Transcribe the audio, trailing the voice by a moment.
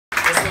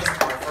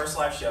first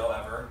live show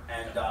ever,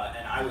 and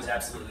I was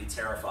absolutely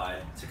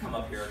terrified to come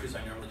up here because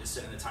I normally just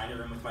sit in a tiny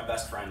room with my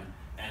best friend,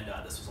 and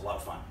this was a lot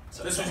of fun.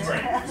 So this was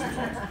great.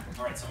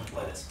 All right, someone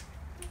play this.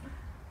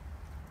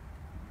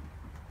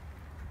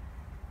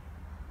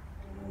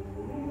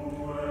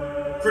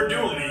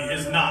 Credulity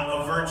is not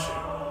a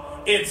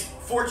virtue. It's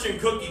fortune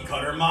cookie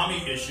cutter,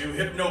 mommy issue,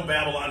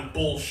 hypno-Babylon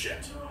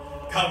bullshit.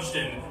 Couched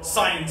in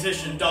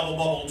scientician, double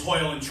bubble,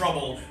 toil and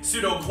trouble,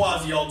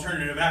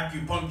 pseudo-quasi-alternative,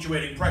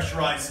 acupunctuating,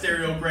 pressurized,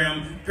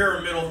 stereogram,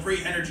 pyramidal,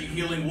 free energy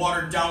healing,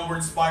 watered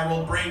downward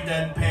spiral, brain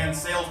dead pan,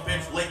 sales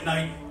pitch, late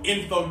night,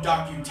 info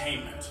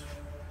docutainment.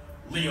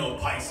 Leo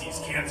Pisces,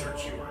 cancer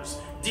cures,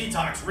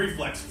 detox,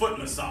 reflex, foot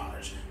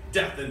massage,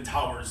 death and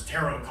towers,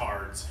 tarot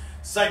cards,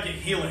 psychic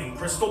healing,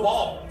 crystal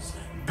balls,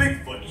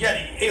 Bigfoot,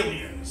 Yeti,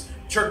 aliens,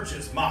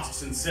 churches,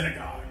 mosques and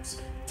synagogues,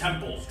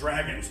 temples,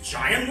 dragons,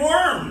 giant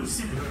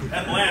worms,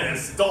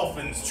 Atlantis,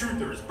 dolphins,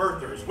 truthers,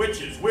 birthers,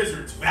 witches,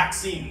 wizards,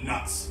 vaccine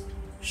nuts,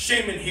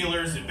 shaman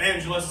healers,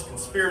 evangelists,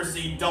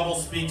 conspiracy,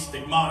 doublespeak,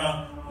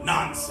 stigmata,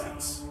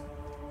 nonsense.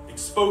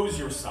 Expose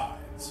your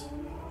sides.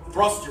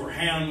 Thrust your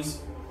hands,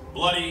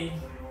 bloody,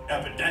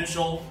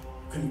 evidential,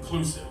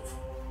 conclusive.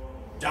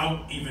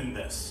 Doubt even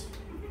this.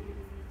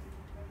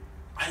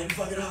 I didn't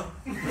fuck it up.